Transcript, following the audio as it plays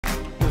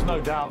there's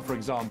no doubt, for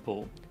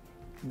example,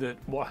 that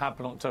what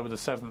happened October the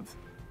 7th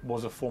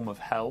was a form of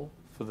hell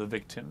for the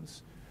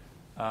victims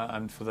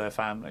and for their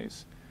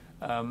families.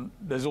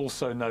 There's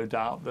also no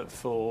doubt that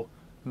for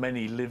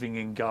many living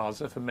in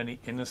Gaza, for many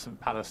innocent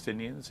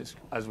Palestinians,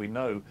 as we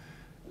know,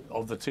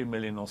 of the 2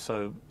 million or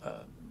so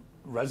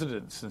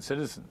residents and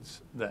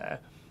citizens there,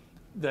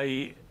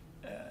 I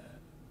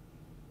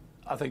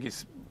think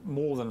it's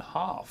more than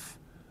half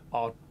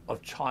are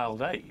of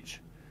child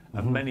age,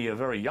 and many are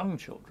very young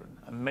children,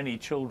 and many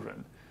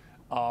children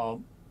are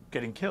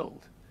getting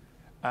killed.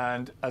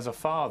 And as a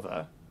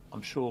father,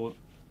 I'm sure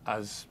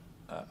as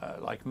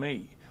like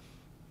me,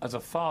 as a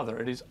father,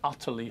 it is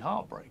utterly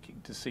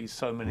heartbreaking to see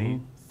so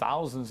many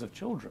thousands of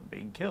children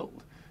being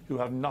killed who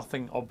have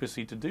nothing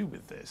obviously to do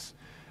with this.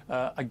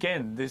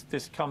 Again,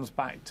 this comes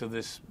back to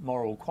this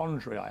moral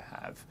quandary I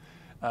have.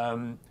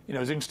 You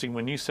know, it's interesting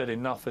when you said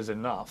enough is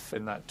enough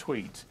in that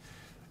tweet.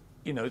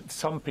 You know,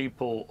 some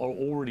people are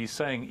already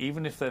saying,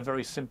 even if they're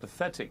very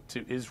sympathetic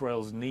to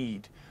Israel's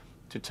need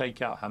to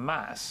take out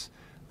Hamas,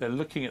 they're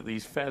looking at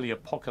these fairly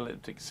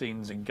apocalyptic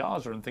scenes in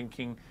Gaza and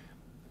thinking,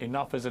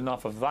 enough is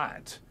enough of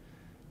that.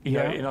 You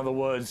know, in other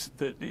words,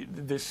 the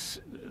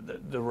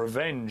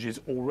revenge is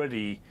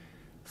already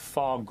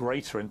far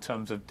greater in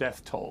terms of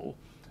death toll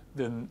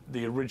than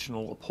the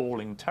original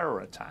appalling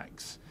terror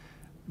attacks.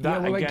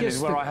 That, again, is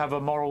where I have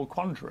a moral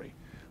quandary.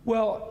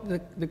 Well,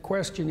 the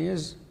question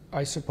is,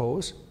 I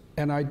suppose,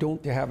 and I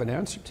don't have an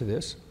answer to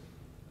this,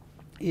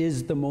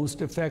 is the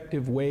most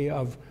effective way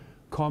of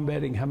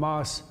combating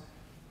Hamas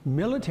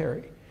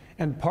military?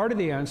 And part of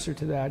the answer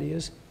to that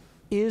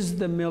is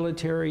the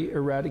military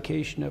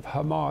eradication of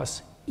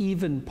Hamas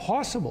even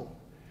possible?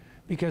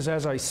 Because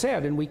as I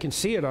said, and we can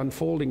see it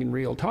unfolding in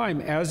real time,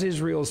 as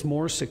Israel's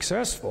more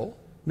successful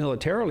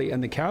militarily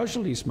and the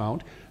casualties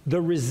mount, the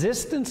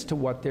resistance to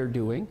what they're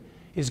doing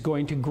is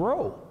going to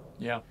grow.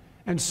 Yeah.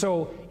 And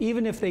so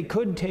even if they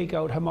could take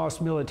out Hamas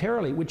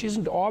militarily, which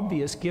isn't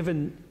obvious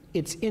given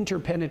its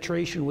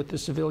interpenetration with the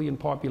civilian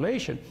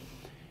population,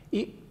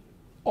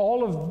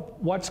 all of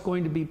what's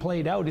going to be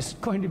played out is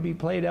going to be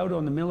played out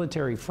on the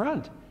military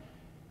front.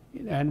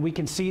 And we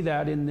can see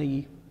that in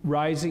the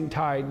rising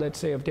tide, let's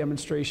say, of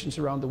demonstrations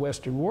around the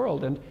Western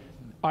world. And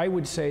I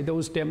would say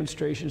those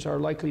demonstrations are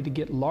likely to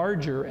get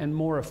larger and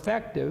more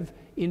effective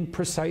in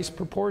precise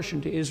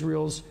proportion to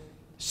Israel's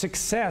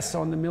success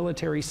on the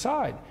military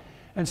side.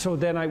 And so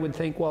then I would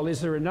think, well,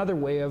 is there another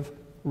way of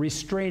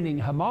restraining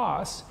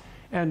Hamas?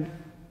 And,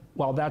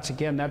 well,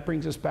 that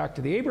brings us back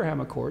to the Abraham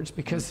Accords,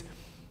 because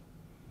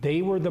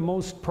they were the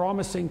most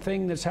promising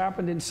thing that's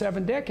happened in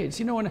 7 decades.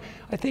 You know, and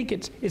I think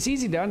it's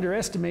easy to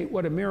underestimate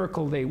what a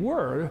miracle they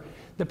were.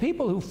 The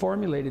people who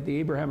formulated the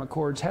Abraham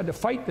Accords had to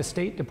fight the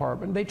State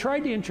Department. They tried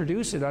to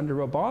introduce it under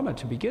Obama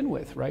to begin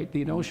with, right?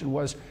 The notion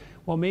was,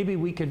 well, maybe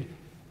we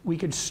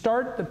could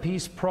start the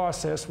peace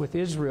process with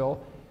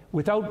Israel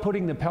without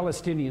putting the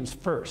Palestinians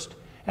first.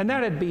 And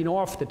that had been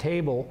off the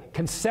table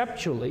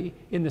conceptually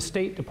in the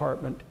State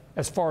Department,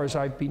 as far as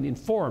I've been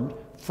informed,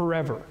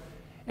 forever.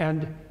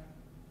 And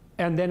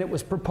then it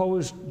was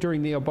proposed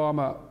during the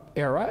Obama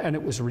era, and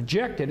it was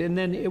rejected. And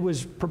then it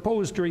was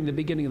proposed during the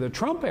beginning of the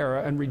Trump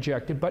era and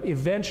rejected, but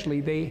eventually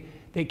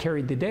they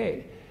carried the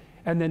day.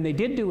 And then they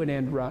did do an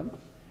end run.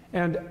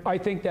 And I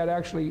think that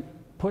actually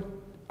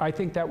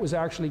was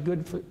actually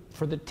good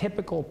for the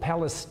typical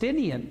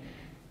Palestinian,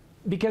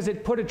 because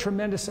it put a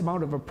tremendous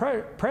amount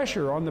of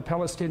pressure on the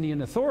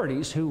Palestinian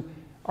authorities, who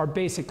are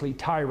basically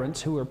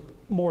tyrants, who are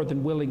more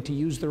than willing to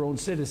use their own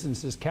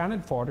citizens as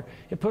cannon fodder.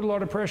 It put a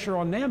lot of pressure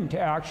on them to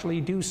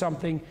actually do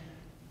something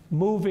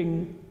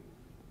moving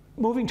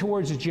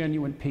towards a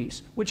genuine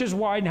peace, which is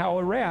why now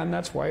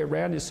that's why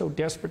Iran is so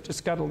desperate to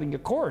scuttle the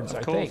Accords,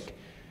 I think.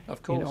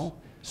 Of course. You know?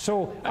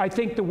 So I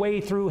think the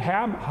way through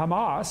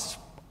Hamas,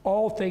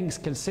 all things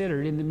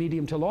considered in the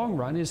medium to long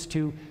run, is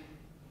to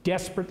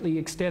desperately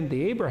extend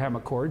the Abraham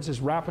Accords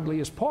as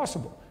rapidly as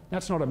possible.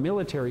 That's not a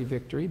military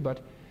victory,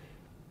 but,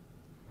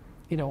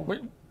 you know,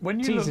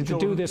 it's easy to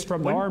do this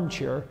from the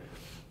armchair.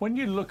 When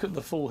you look at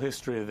the full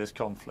history of this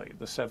conflict,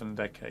 the 7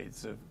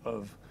 decades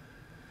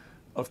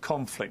of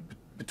conflict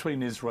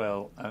between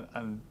Israel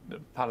and the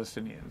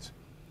Palestinians,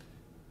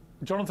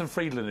 Jonathan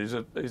Friedland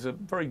is a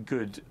very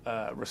good,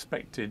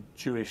 respected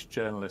Jewish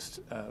journalist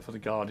for The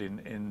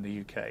Guardian in the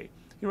UK.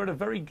 He wrote a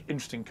very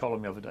interesting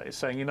column the other day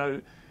saying, you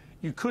know,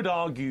 you could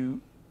argue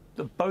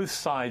that both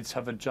sides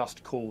have a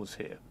just cause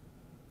here.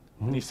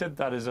 And he said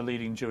that as a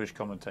leading Jewish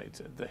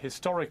commentator, that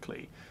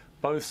historically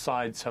both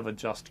sides have a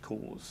just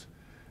cause,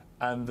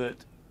 and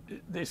that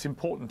it's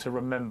important to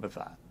remember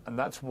that. And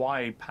that's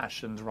why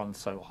passions run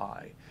so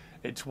high.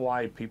 It's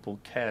why people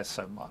care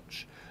so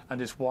much.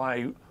 And it's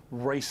why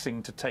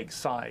racing to take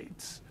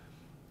sides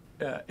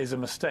is a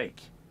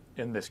mistake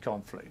in this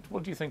conflict.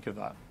 What do you think of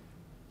that?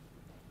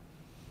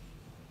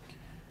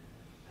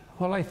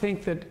 Well, I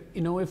think that,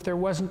 you know, if there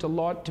wasn't a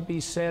lot to be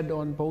said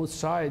on both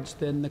sides,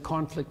 then the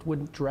conflict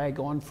wouldn't drag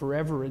on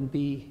forever and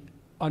be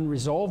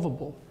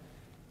unresolvable.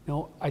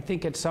 I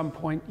think at some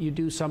point you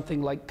do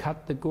something like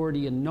cut the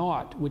Gordian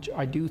knot, which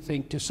I do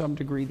think to some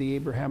degree the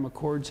Abraham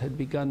Accords had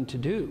begun to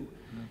do.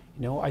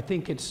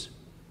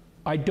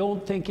 I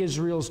don't think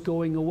Israel's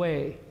going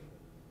away,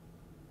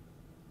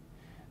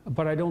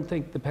 but I don't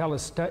think the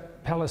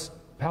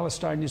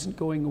Palestine isn't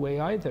going away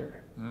either.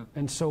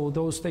 And so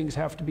those things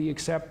have to be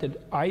accepted.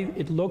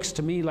 It looks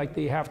to me like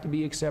they have to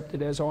be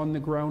accepted as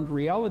on-the-ground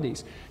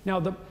realities. Now,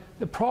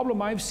 the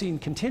problem I've seen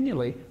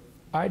continually,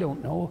 I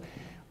don't know,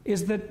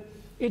 is that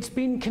it's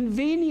been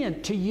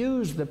convenient to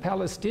use the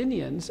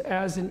Palestinians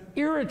as an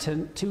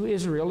irritant to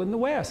Israel in the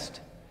West.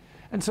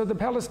 And so the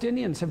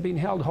Palestinians have been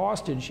held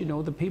hostage.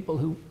 The people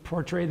who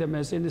portray them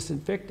as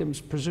innocent victims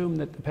presume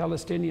that the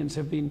Palestinians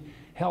have been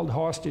held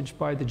hostage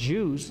by the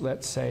Jews,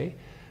 let's say.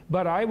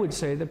 But I would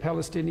say the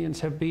Palestinians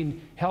have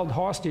been held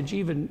hostage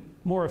even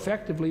more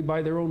effectively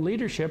by their own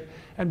leadership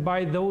and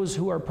by those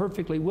who are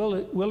perfectly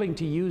willing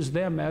to use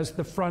them as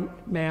the front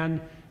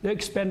man, the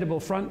expendable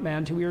front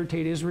man to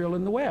irritate Israel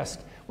in the West.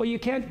 Well, you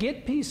can't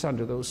get peace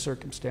under those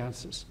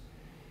circumstances.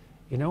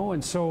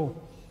 And so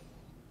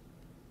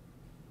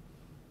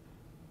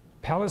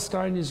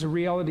Palestine is a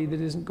reality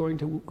that isn't going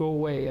to go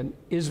away, and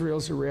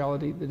Israel's a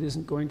reality that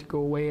isn't going to go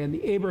away. And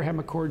the Abraham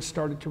Accords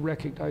started to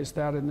recognize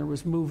that, and there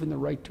was move in the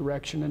right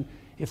direction. And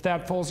if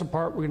that falls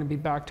apart, we're going to be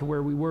back to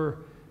where we were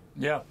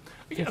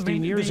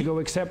 15 years ago,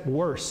 except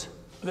worse.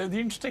 The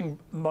interesting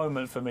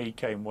moment for me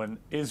came when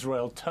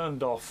Israel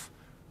turned off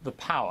the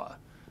power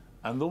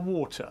and the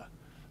water.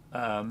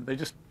 They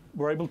just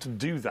were able to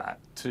do that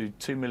to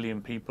 2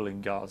 million people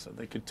in Gaza.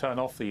 They could turn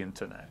off the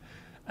internet.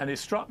 And it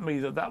struck me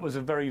that that was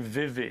a very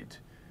vivid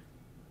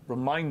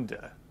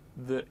reminder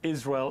that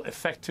Israel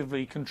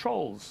effectively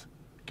controls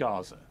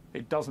Gaza.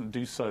 It doesn't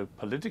do so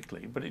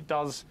politically, but it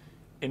does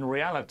in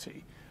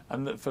reality.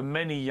 And that for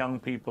many young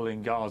people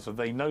in Gaza,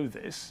 they know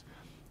this,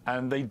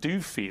 and they do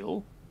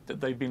feel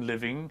that they've been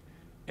living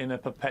in a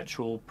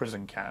perpetual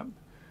prison camp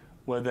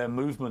where their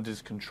movement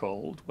is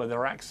controlled, where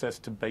their access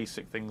to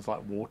basic things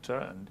like water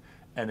and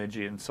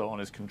energy and so on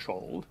is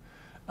controlled,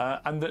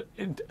 and that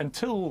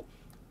until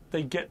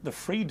they get the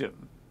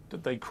freedom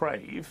that they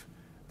crave,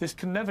 this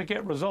can never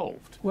get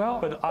resolved.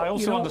 But I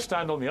also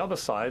understand on the other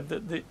side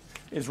that the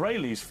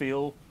Israelis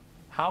feel,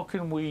 how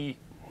can we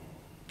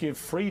give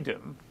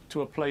freedom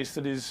to a place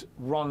that is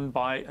run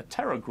by a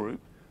terror group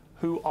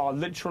who are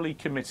literally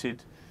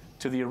committed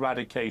to the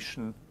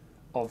eradication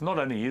of not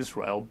only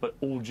Israel, but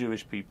all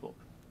Jewish people?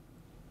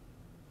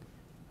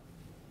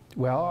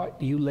 Well,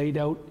 you laid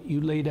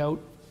out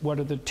what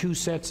are the two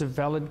sets of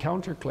valid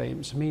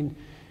counterclaims. I mean,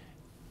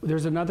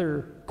 there's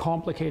another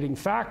complicating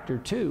factor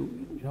too.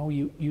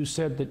 You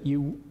said that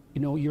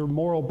your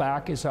moral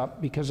back is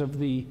up because of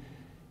the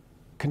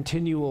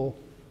continual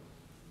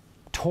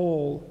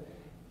toll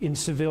in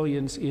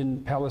civilians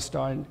in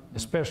Palestine,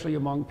 especially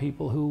among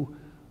people who,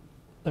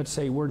 let's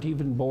say, weren't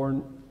even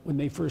born when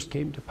they first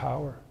came to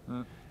power.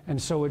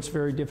 And so it's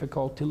very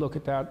difficult to look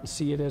at that and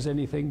see it as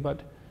anything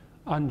but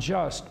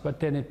unjust. But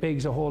then it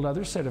begs a whole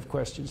other set of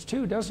questions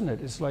too, doesn't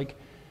it? It's like,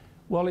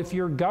 well, if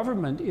your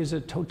government is a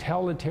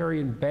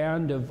totalitarian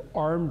band of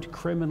armed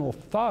criminal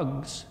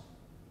thugs,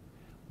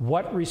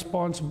 what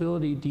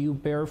responsibility do you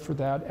bear for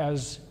that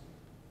as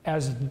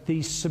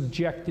the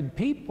subjected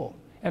people?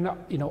 And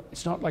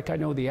it's not like I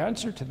know the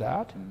answer to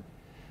that,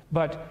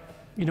 but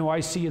I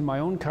see in my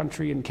own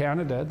country in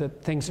Canada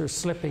that things are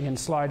slipping and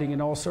sliding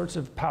in all sorts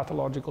of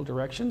pathological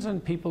directions,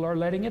 and people are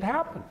letting it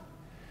happen.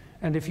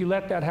 And if you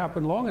let that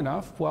happen long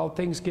enough, well,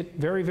 things get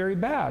very, very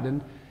bad.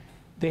 And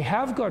they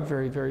have got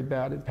very, very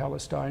bad in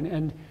Palestine.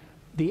 And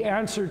the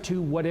answer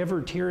to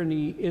whatever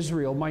tyranny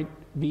Israel might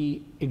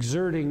be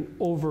exerting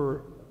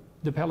over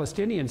the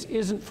Palestinians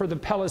isn't for the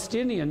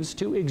Palestinians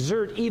to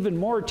exert even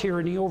more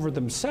tyranny over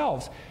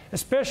themselves,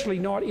 especially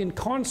not in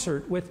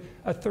concert with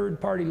a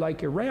third party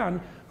like Iran,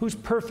 who's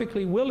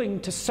perfectly willing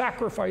to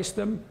sacrifice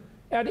them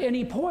at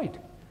any point.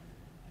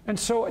 And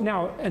so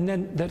now, and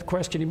then that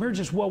question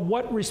emerges, well,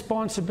 what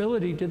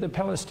responsibility do the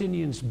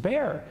Palestinians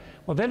bear?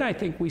 Well, then I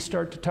think we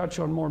start to touch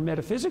on more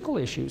metaphysical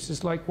issues.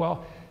 It's like,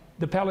 well,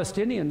 the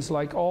Palestinians,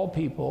 like all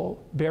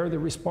people, bear the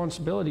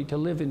responsibility to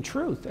live in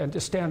truth and to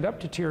stand up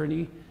to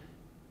tyranny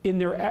in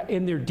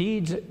their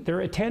deeds, their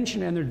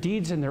attention and their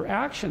deeds and their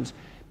actions.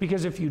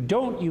 Because if you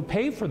don't, you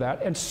pay for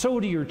that, and so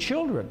do your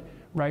children,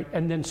 right?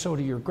 And then so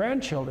do your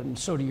grandchildren, and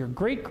so do your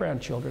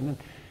great-grandchildren.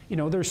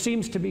 And there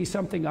seems to be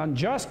something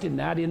unjust in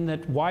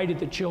that why did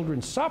the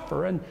children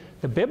suffer? And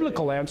the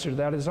biblical answer to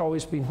that has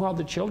always been, well,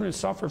 the children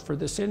suffer for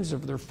the sins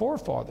of their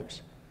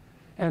forefathers.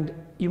 And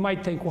you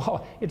might think,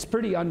 well, it's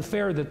pretty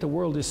unfair that the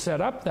world is set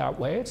up that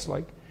way. It's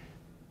like,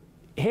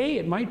 hey,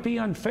 it might be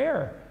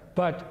unfair,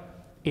 but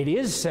it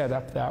is set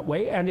up that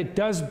way, and it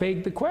does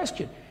beg the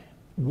question.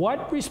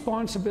 What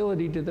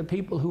responsibility do the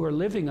people who are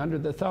living under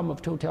the thumb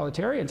of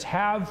totalitarians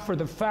have for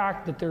the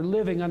fact that they're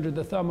living under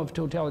the thumb of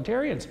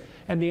totalitarians?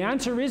 And the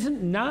answer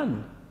isn't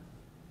none.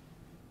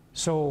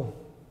 So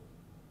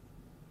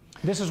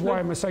this is why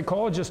I'm a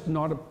psychologist,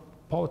 not a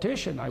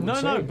politician, I would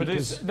say. But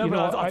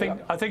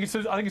I think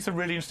it's a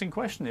really interesting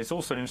question. It's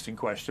also an interesting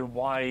question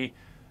why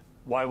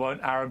Why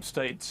won't Arab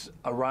states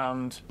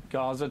around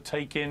Gaza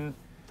take in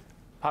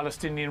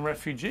Palestinian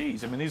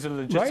refugees? I mean, these are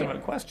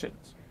legitimate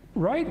questions.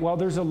 Right. Well,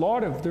 there's a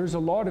lot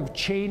of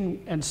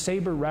chain and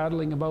saber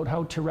rattling about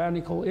how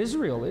tyrannical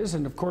Israel is,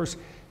 and of course,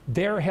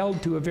 they're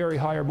held to a very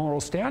higher moral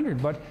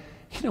standard. But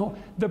you know,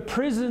 the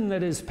prison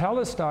that is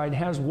Palestine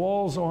has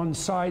walls on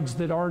sides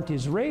that aren't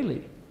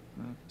Israeli.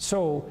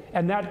 So,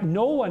 and that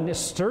no one is,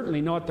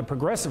 certainly not the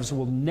progressives,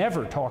 will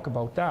never talk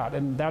about that,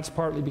 and that's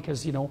partly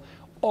because, you know,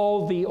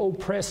 all the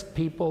oppressed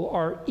people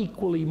are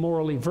equally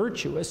morally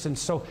virtuous, and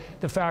so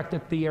the fact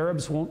that the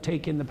Arabs won't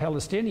take in the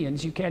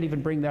Palestinians, you can't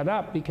even bring that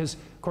up because,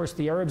 of course,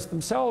 the Arabs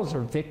themselves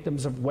are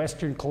victims of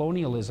Western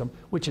colonialism,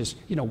 which is,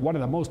 you know, one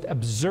of the most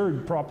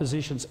absurd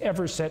propositions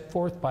ever set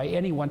forth by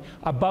anyone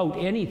about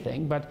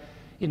anything. But,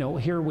 you know,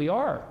 here we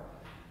are,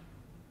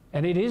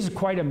 and it is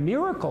quite a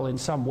miracle in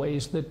some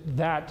ways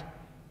that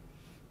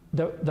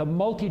the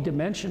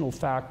multidimensional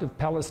fact of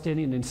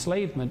Palestinian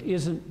enslavement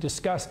isn't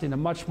discussed in a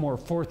much more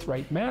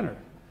forthright manner.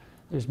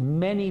 There's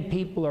many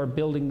people are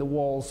building the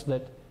walls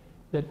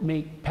that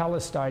make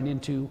Palestine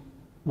into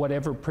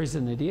whatever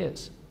prison it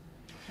is.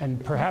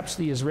 And perhaps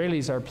the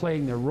Israelis are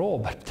playing their role,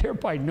 but they're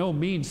by no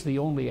means the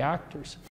only actors.